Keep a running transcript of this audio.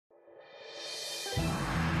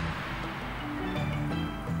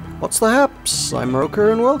What's the haps? I'm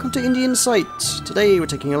Roker and welcome to Indie Insight. Today we're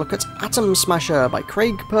taking a look at Atom Smasher by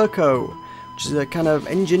Craig Perko, which is a kind of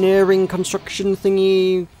engineering construction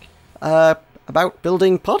thingy about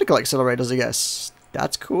building particle accelerators, I guess.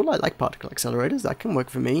 That's cool, I like particle accelerators, that can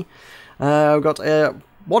work for me. We've got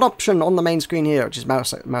one option on the main screen here, which is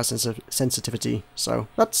mouse sensitivity, so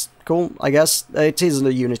that's cool, I guess. It is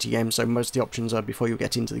a Unity game, so most of the options are before you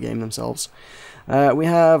get into the game themselves. We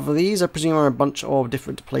have these, I presume, are a bunch of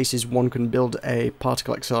different places one can build a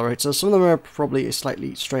particle accelerator. Some of them are probably a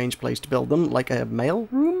slightly strange place to build them, like a mail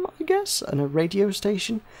room, I guess, and a radio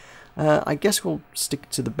station. I guess we'll stick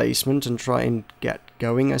to the basement and try and get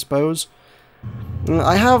going, I suppose.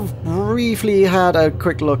 I have briefly had a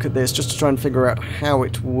quick look at this just to try and figure out how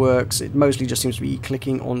it works. It mostly just seems to be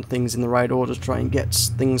clicking on things in the right order to try and get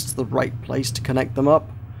things to the right place to connect them up.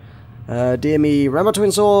 Dear me, remember to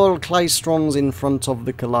install klystrons in front of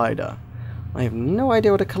the collider. I have no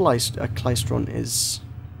idea what a klystron is.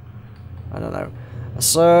 I don't know.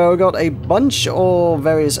 So we've got a bunch of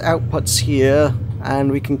various outputs here,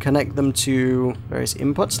 and we can connect them to various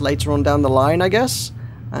inputs later on down the line, I guess,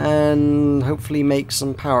 and hopefully make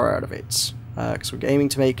some power out of it. Because we're aiming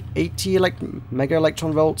to make 80 mega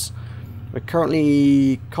electron volts. We're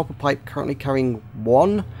currently, copper pipe currently carrying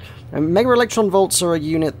 1. And mega electron volts are a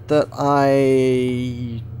unit that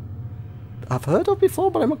I have heard of before,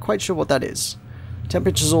 but I'm not quite sure what that is.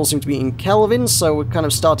 Temperatures all seem to be in Kelvin, so we're kind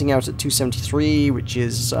of starting out at 273, which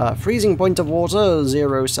is freezing point of water,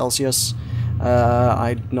 0 Celsius.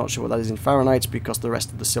 I'm not sure what that is in Fahrenheit, because the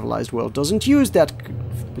rest of the civilized world doesn't use that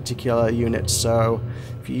particular unit, so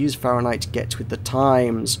if you use Fahrenheit, get with the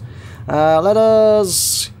times. Let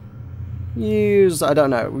us use, I don't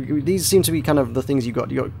know, these seem to be kind of the things you got.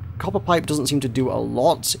 You got copper pipe, doesn't seem to do a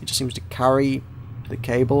lot, it just seems to carry the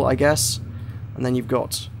cable, I guess. And then you've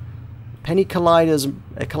got penny colliders,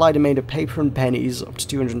 a collider made of paper and pennies, up to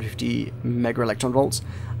 250 mega electron volts,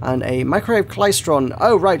 and a microwave klystron.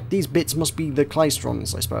 Oh right, these bits must be the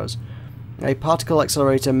klystrons, I suppose. A particle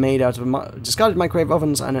accelerator made out of discarded microwave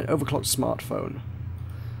ovens and an overclocked smartphone.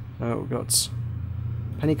 Oh, we've got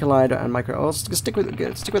penny collider and micro. Oh, let's stick with a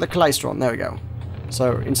klystron. There we go.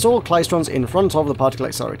 So install klystrons in front of the particle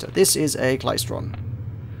accelerator. This is a klystron.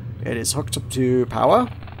 It is hooked up to power.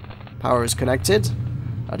 Power is connected.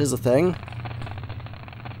 That is a thing.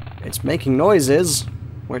 It's making noises,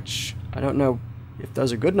 which I don't know if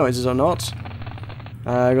those are good noises or not.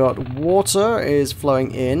 Got water is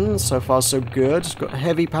flowing in. So far so good. It's got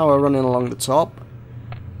heavy power running along the top.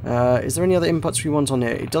 Is there any other inputs we want on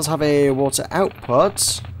here? It does have a water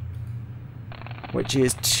output, which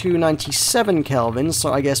is 297 Kelvin,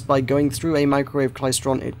 so I guess by going through a microwave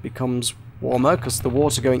klystron it becomes warmer, because the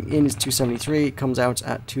water going in is 273, it comes out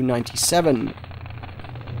at 297.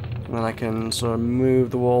 And then I can sort of move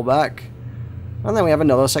the wall back. And then we have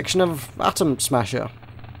another section of Atom Smasher.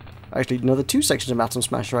 Actually, another 2 sections of Atom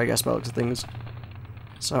Smasher, I guess, by the looks of things.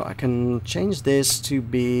 So I can change this to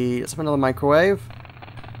be, let's have another microwave.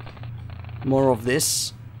 More of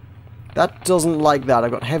this. That doesn't like that. I've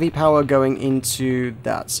got heavy power going into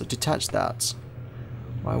that, so detach that.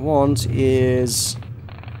 What I want is...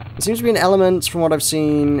 There seems to be an element, from what I've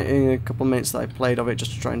seen in a couple of minutes that I've played of it,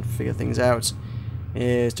 just to try and figure things out,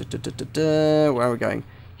 is... Where are we going?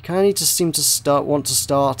 You kind of need to want to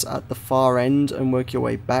start at the far end and work your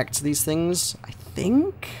way back to these things, I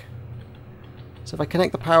think? So if I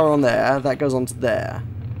connect the power on there, that goes onto there.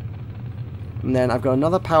 And then I've got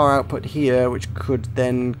another power output here, which could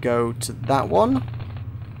then go to that one.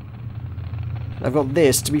 I've got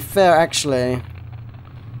this. To be fair, actually,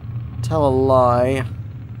 tell a lie.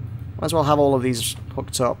 Might as well have all of these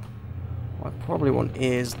hooked up. What I probably want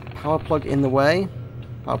is the power plug in the way.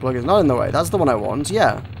 Power plug is not in the way. That's the one I want,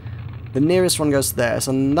 yeah. The nearest one goes to there,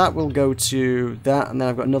 so that will go to that, and then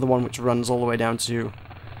I've got another one which runs all the way down to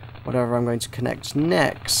whatever I'm going to connect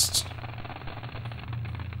next.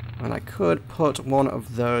 And I could put one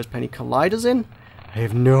of those penny colliders in. I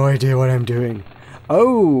have no idea what I'm doing.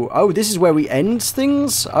 Oh, this is where we end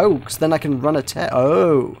things? Oh, because then I can run a test.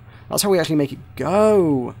 Oh, that's how we actually make it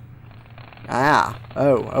go. Ah,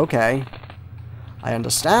 oh, okay. I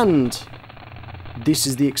understand. This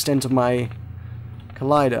is the extent of my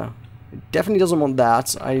collider. It definitely doesn't want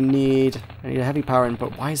that. I need a heavy power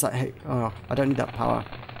input. Why is that? Oh, I don't need that power.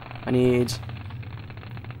 I need...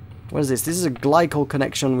 What is this? This is a glycol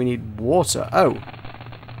connection. We need water. Oh.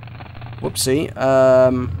 Whoopsie.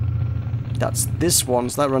 That's this one,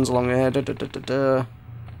 so that runs along there.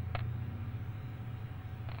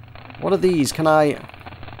 What are these? Can I...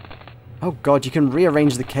 Oh god, you can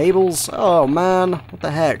rearrange the cables? Oh man, what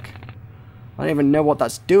the heck? I don't even know what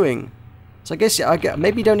that's doing. So I guess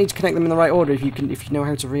maybe you don't need to connect them in the right order if you know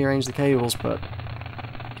how to rearrange the cables, but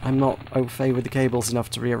I'm not au fait with the cables enough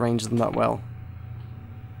to rearrange them that well.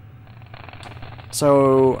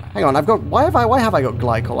 So hang on, why have I got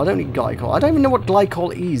glycol? I don't need glycol. I don't even know what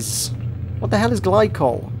glycol is. What the hell is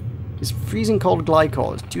glycol? It's freezing cold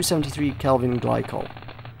glycol. It's 273 Kelvin glycol.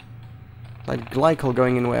 Like glycol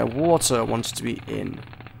going in where water wants to be in.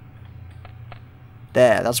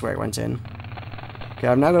 There, that's where it went in. Okay,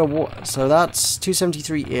 I'm now going to... So that's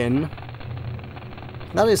 273 in.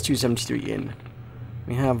 That is 273 in.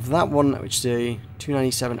 We have that one, which is a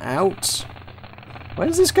 297 out. Where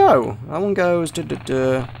does this go? That one goes... So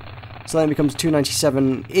then it becomes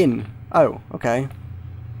 297 in. Oh, okay.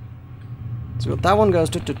 So that one goes...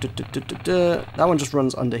 That one just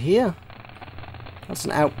runs under here. That's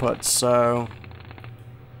an output, so...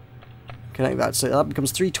 Connect that. So that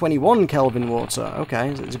becomes 321 Kelvin water.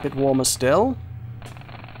 Okay, so it's a bit warmer still.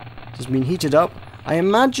 It's been heated up. I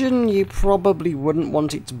imagine you probably wouldn't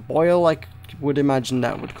want it to boil. I would imagine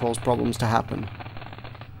that would cause problems to happen.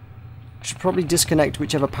 I should probably disconnect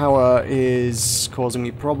whichever power is causing me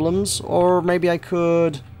problems. Or maybe I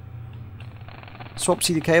could swap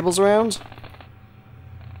the cables around.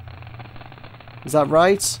 Is that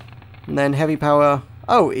right? And then heavy power...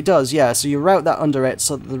 Oh, it does, yeah. So you route that under it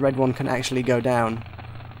so that the red one can actually go down.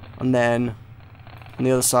 And then, on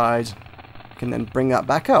the other side, you can then bring that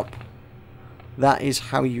back up. That is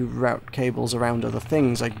how you route cables around other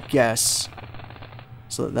things, I guess.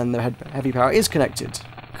 So that then the heavy power is connected.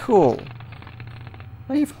 Cool.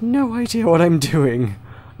 I have no idea what I'm doing.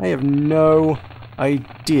 I have no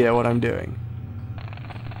idea what I'm doing.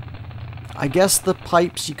 I guess the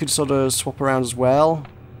pipes you could sort of swap around as well.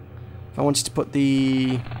 If I wanted to put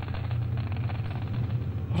the...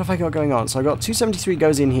 What have I got going on? So I've got 273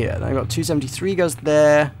 goes in here. Then I've got 273 goes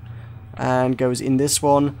there. And goes in this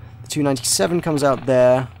one. The 297 comes out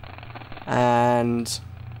there. And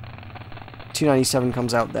 297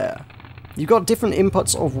 comes out there. You've got different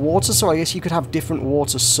inputs of water, so I guess you could have different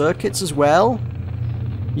water circuits as well.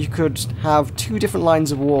 You could have two different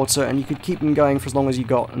lines of water, and you could keep them going for as long as you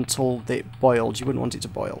got until it boiled. You wouldn't want it to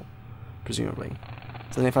boil, presumably.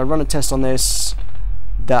 So then if I run a test on this,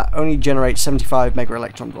 that only generates 75 mega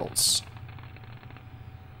electron volts.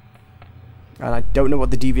 And I don't know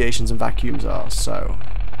what the deviations and vacuums are, so...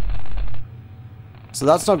 So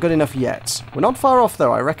that's not good enough yet. We're not far off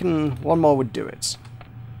though, I reckon one more would do it.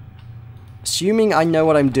 Assuming I know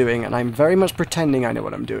what I'm doing, and I'm very much pretending I know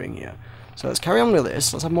what I'm doing here. So let's carry on with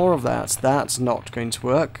this, let's have more of that. That's not going to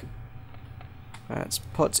work. Let's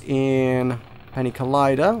put in penny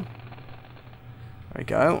collider. There we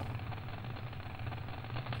go.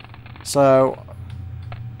 So,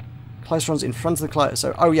 Klystrons in front of the Klyster.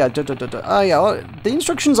 So, oh yeah, oh yeah, well, the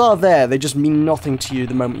instructions are there. They just mean nothing to you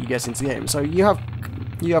the moment you get into the game. So you have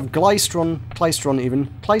Klystron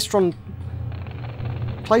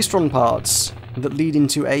parts that lead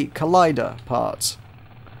into a collider part,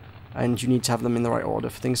 and you need to have them in the right order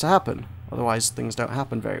for things to happen. Otherwise, things don't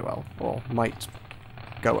happen very well, or might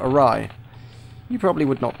go awry. You probably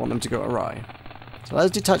would not want them to go awry. So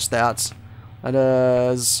let's detach that. Let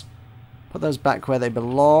us put those back where they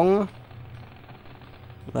belong.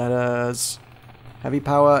 Let us... Heavy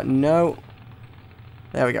power, no.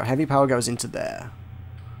 There we go, heavy power goes into there.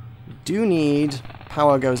 We do need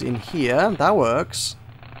power goes in here, that works.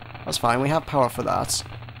 That's fine, we have power for that.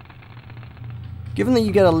 Given that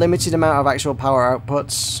you get a limited amount of actual power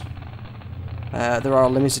outputs, there are a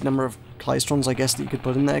limited number of Klystrons, I guess, that you could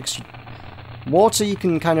put in there. Water you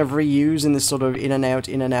can kind of reuse in this sort of in and out,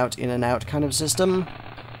 in and out, in and out kind of system.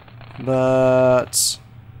 But...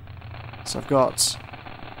 So I've got...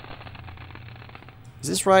 Is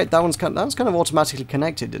this right? That one's kind of automatically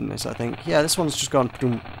connected, didn't it, I think? Yeah, this one's just gone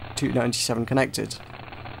 297 connected.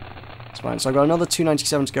 That's fine. So I've got another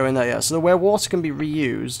 297 to go in there, yeah. So where water can be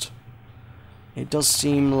reused, it does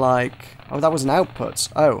seem like... Oh, that was an output.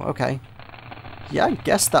 Oh, okay. Yeah, I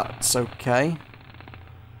guess that's okay.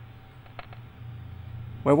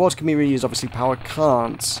 Where water can be reused, obviously power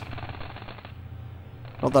can't.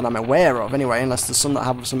 Not that I'm aware of, anyway, unless there's some that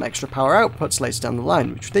have some extra power outputs later down the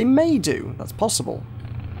line, which they may do. That's possible.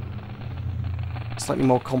 Slightly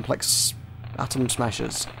more complex atom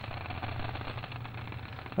smashers.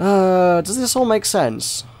 Does this all make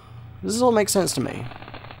sense? Does this all make sense to me?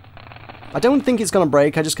 I don't think it's going to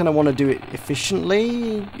break, I just kind of want to do it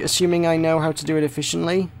efficiently, assuming I know how to do it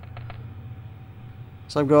efficiently.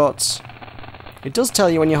 So I've got... It does tell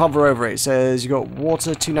you when you hover over it, it says you've got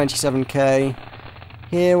water 297k.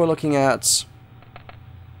 Here we're looking at...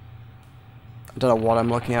 I don't know what I'm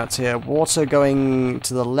looking at here. Water going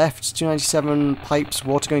to the left, 297 pipes.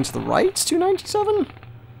 Water going to the right, 297?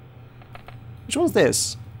 Which one's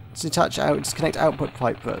this? Disconnect output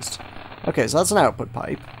pipe first. Okay, so that's an output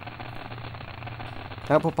pipe.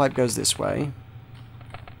 Output pipe goes this way.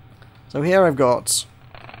 So here I've got...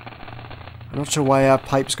 I'm not sure why I have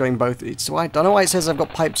pipes going both... I don't know why it says I've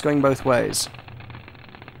got pipes going both ways.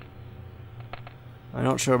 I'm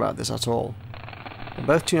not sure about this at all. They're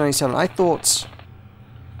both 297. I thought... So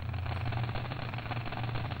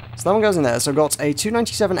that one goes in there. So I've got a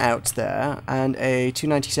 297 out there and a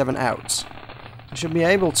 297 out. I should be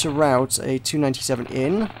able to route a 297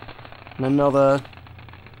 in and another...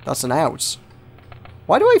 That's an out.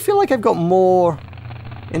 Why do I feel like I've got more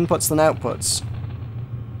inputs than outputs?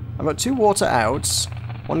 I've got 2 water outs.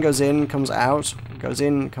 One goes in, comes out, goes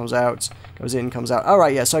in, comes out, goes in, comes out.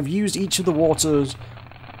 Alright, yeah, so I've used each of the waters...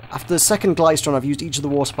 After the second Glystron, I've used each of the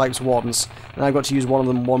water pipes once, and I've got to use one of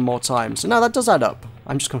them one more time. So now that does add up.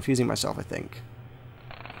 I'm just confusing myself, I think.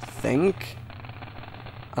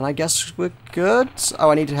 And I guess we're good? Oh,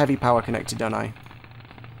 I need a heavy power connected, don't I?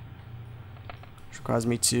 Which requires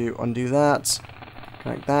me to undo that.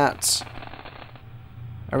 Connect that.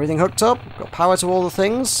 Everything hooked up. Got power to all the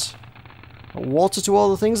things. Got water to all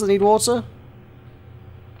the things that need water.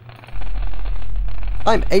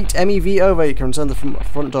 I'm 8 MeV over. You can turn the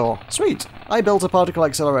front door. Sweet. I built a particle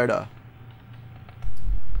accelerator.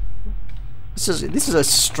 This is a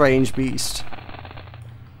strange beast.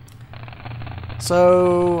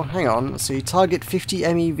 So, hang on. Let's see. Target 50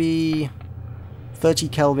 MeV, 30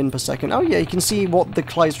 Kelvin per second. Oh yeah, you can see what the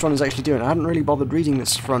Glystron is actually doing. I hadn't really bothered reading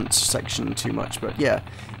this front section too much, but yeah.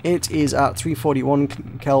 It is at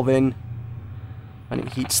 341 Kelvin, and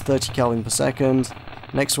it heats 30 Kelvin per second.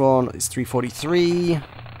 Next one is 343.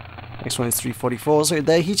 Next one is 344. So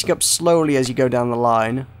they're heating up slowly as you go down the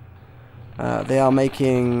line. They are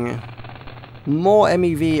making more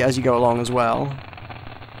MeV as you go along as well.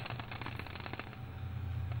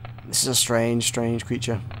 This is a strange, strange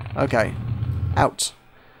creature. Okay, out.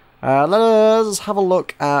 Let us have a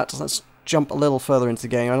look at. Let's jump a little further into the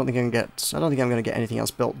game. I don't think I'm going to get anything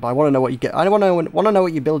else built. But I want to know what you get. I want to know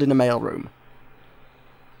what you build in a mailroom.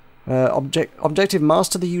 Objective: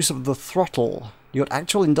 master the use of the throttle. You got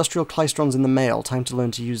actual industrial Glystrons in the mail. Time to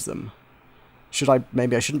learn to use them.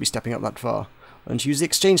 Maybe I shouldn't be stepping up that far. Learn to use the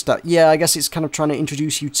exchange stat. Yeah, I guess it's kind of trying to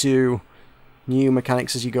introduce you to new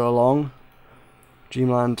mechanics as you go along.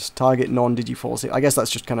 Dreamland, target non-digiforce. I guess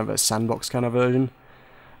that's just kind of a sandbox kind of version.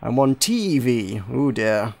 And 1 TeV. Oh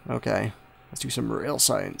dear. Okay. Let's do some real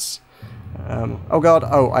science. Oh god.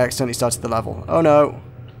 Oh, I accidentally started the level. Oh no.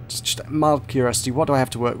 Just mild curiosity. What do I have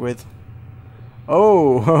to work with?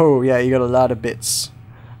 Oh, yeah, you got a lot of bits.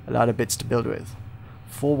 A lot of bits to build with.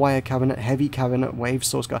 4-wire cabinet, heavy cabinet, wave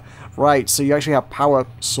source guard. Right, so you actually have power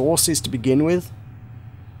sources to begin with?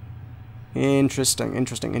 Interesting,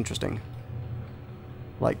 interesting, interesting.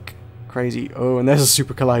 Like, crazy. Oh, and there's a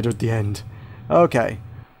super collider at the end. Okay.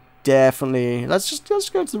 Definitely. Let's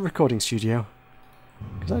go to the recording studio.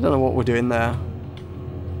 Because I don't know what we're doing there.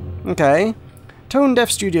 Okay. Tone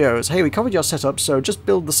Deaf Studios. Hey, we covered your setup, so just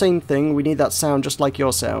build the same thing. We need that sound just like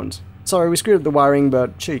your sound. Sorry, we screwed up the wiring,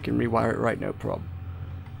 but sure, you can rewire it right, no problem.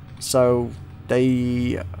 So,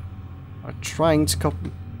 they are trying to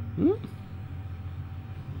copy...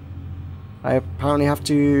 I apparently have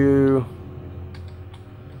to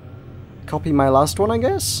copy my last one, I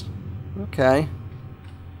guess? Okay.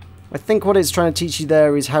 I think what it's trying to teach you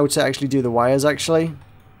there is how to actually do the wires, actually.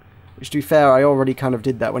 Which, to be fair, I already kind of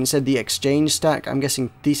did that. When it said the exchange stack, I'm guessing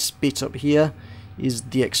this bit up here is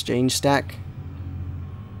the exchange stack.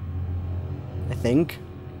 I think.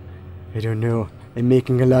 I don't know. I'm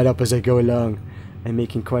making a lot up as I go along. I'm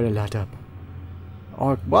making quite a lot up.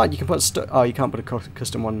 Or, what? You can put oh, you can't put a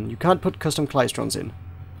custom one. You can't put custom Glystrons in.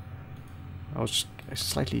 I was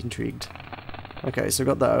slightly intrigued. Okay, so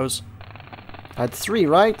got those. I had 3,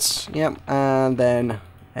 right? Yep, and then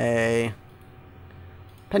a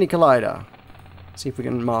penny collider. See if we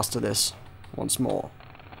can master this once more.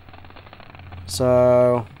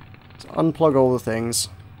 So, let's unplug all the things.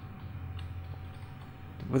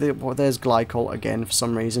 There's glycol again for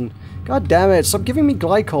some reason. God damn it, stop giving me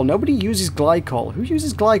glycol. Nobody uses glycol. Who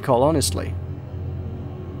uses glycol, honestly?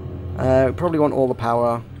 Probably want all the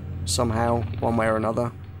power somehow, one way or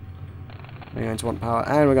another. We're going to want power,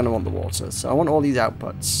 and we're going to want the water. So I want all these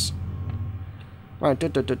outputs. Right,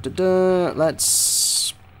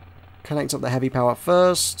 let's connect up the heavy power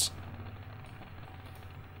first.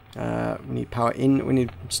 We need power in. We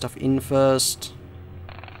need stuff in first.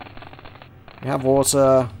 We have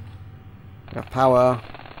water. We have power.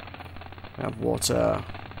 We have water.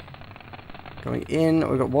 Going in,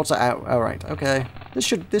 we've got water out. Alright, okay. This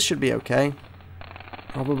should be okay.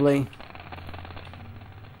 Probably.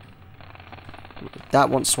 That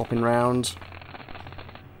one's swapping round.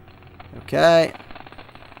 Okay.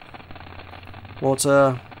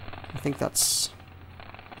 Water. I think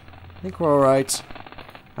we're alright.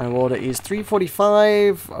 And water is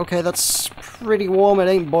 345. Okay, that's pretty warm. It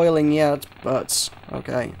ain't boiling yet, but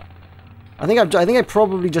okay. I think I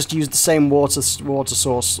probably just used the same water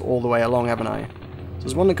source all the way along, haven't I? So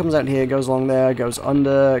there's one that comes out here, goes along there, goes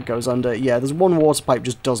under, goes under. Yeah, there's one water pipe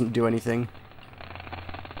just doesn't do anything.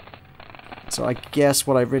 So I guess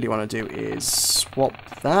what I really want to do is swap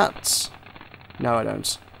that. No, I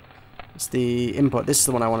don't. It's the input. This is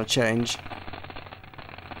the one I want to change.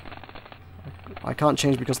 I can't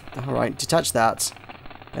change because... Alright, detach that.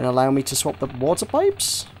 And allow me to swap the water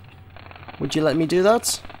pipes? Would you let me do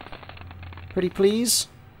that? Pretty please?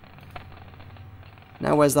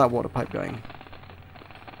 Now where's that water pipe going?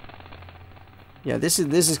 Yeah, this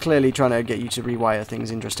is clearly trying to get you to rewire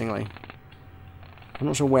things, interestingly. I'm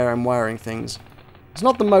not sure where I'm wiring things. It's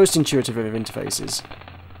not the most intuitive of interfaces,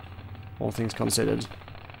 all things considered.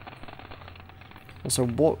 Also,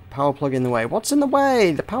 what power plug in the way? What's in the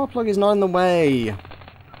way? The power plug is not in the way. I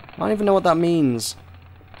don't even know what that means.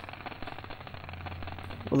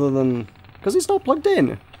 Other than... because it's not plugged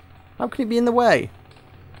in. How can it be in the way?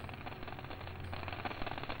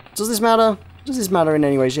 Does this matter? Does this matter in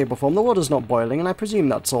any way, shape or form? The water's not boiling, and I presume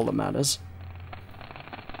that's all that matters.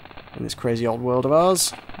 In this crazy old world of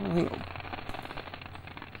ours. I think...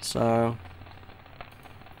 so...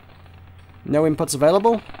 no inputs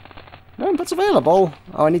available? No inputs available?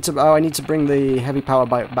 Oh, I need to bring the heavy power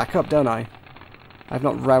back up, don't I? I've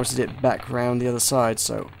not routed it back round the other side,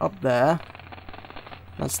 so up there.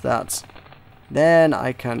 That's that. Then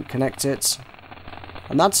I can connect it.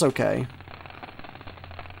 And that's okay.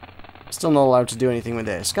 Still not allowed to do anything with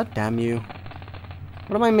this. God damn you.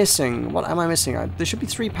 What am I missing? What am I missing? There should be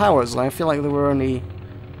 3 powers, and I feel like there were only...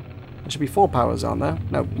 there should be 4 powers, aren't there?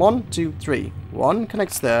 No, 1, 2, 3. 1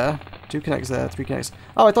 connects there, 2 connects there, 3 connects...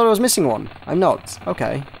 oh, I thought I was missing one. I'm not.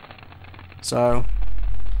 Okay. So...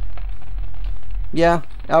 yeah,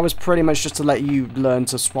 that was pretty much just to let you learn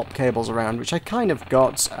to swap cables around, which I kind of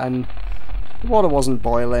got, and the water wasn't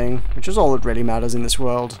boiling, which is all that really matters in this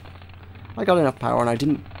world. I got enough power and I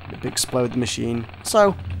didn't explode the machine,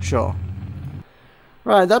 so, sure.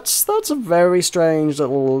 Right, that's a very strange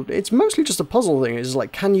little... it's mostly just a puzzle thing. It's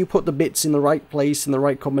like, can you put the bits in the right place, in the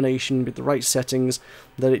right combination, with the right settings,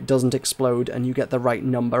 that it doesn't explode and you get the right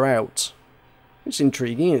number out? It's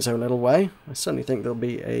intriguing in its own little way. I certainly think there'll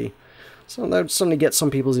be a... so that would certainly get some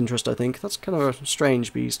people's interest, I think. That's kind of a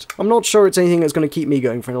strange beast. I'm not sure it's anything that's going to keep me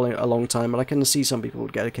going for a long time, but I can see some people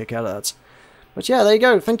would get a kick out of that. But yeah, there you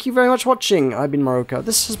go. Thank you very much for watching. I've been Morocco.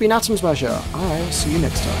 This has been Atom Smasher. I'll see you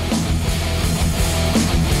next time.